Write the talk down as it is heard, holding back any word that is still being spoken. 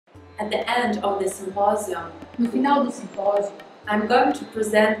At the end of the symposium, no final do simpósio, I'm going to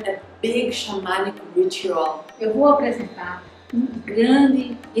present a big shamanic ritual eu vou apresentar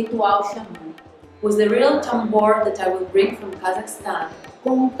grande ritual xamânico, with the real tambor that I will bring from Kazakhstan,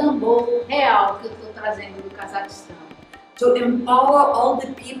 com tambor real que eu estou trazendo do Cazaquistão, to empower all the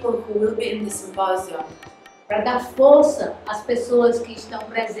people who will be in the symposium, para dar força às pessoas que estão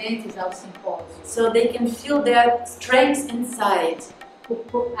presentes ao simpósio, so they can feel their strengths inside,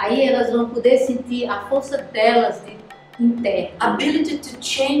 aí elas vão poder sentir a força delas interna, ability to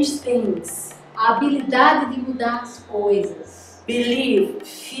change things, a habilidade de mudar as coisas, believe,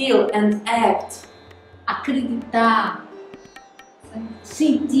 feel and act, acreditar,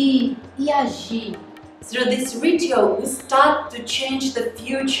 sentir e agir. Through this ritual, we start to change the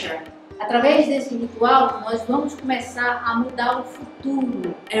future. Através desse ritual, nós vamos começar a mudar o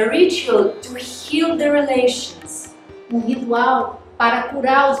futuro. A ritual to heal the relations. Ritual para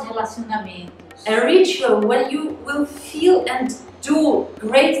curar os relacionamentos. A ritual where you will feel and do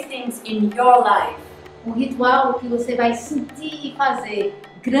great things in your life. Ritual que você vai sentir e fazer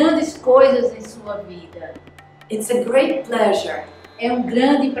grandes coisas em sua vida. It's a great pleasure. É um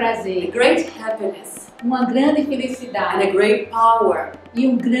grande prazer. A great happiness. Uma grande felicidade. And a great power. E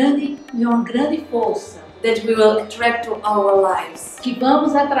uma grande força. That we will attract to our lives. Que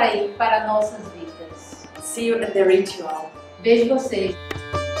vamos atrair para nossas vidas. See you at the ritual. Vejo vocês.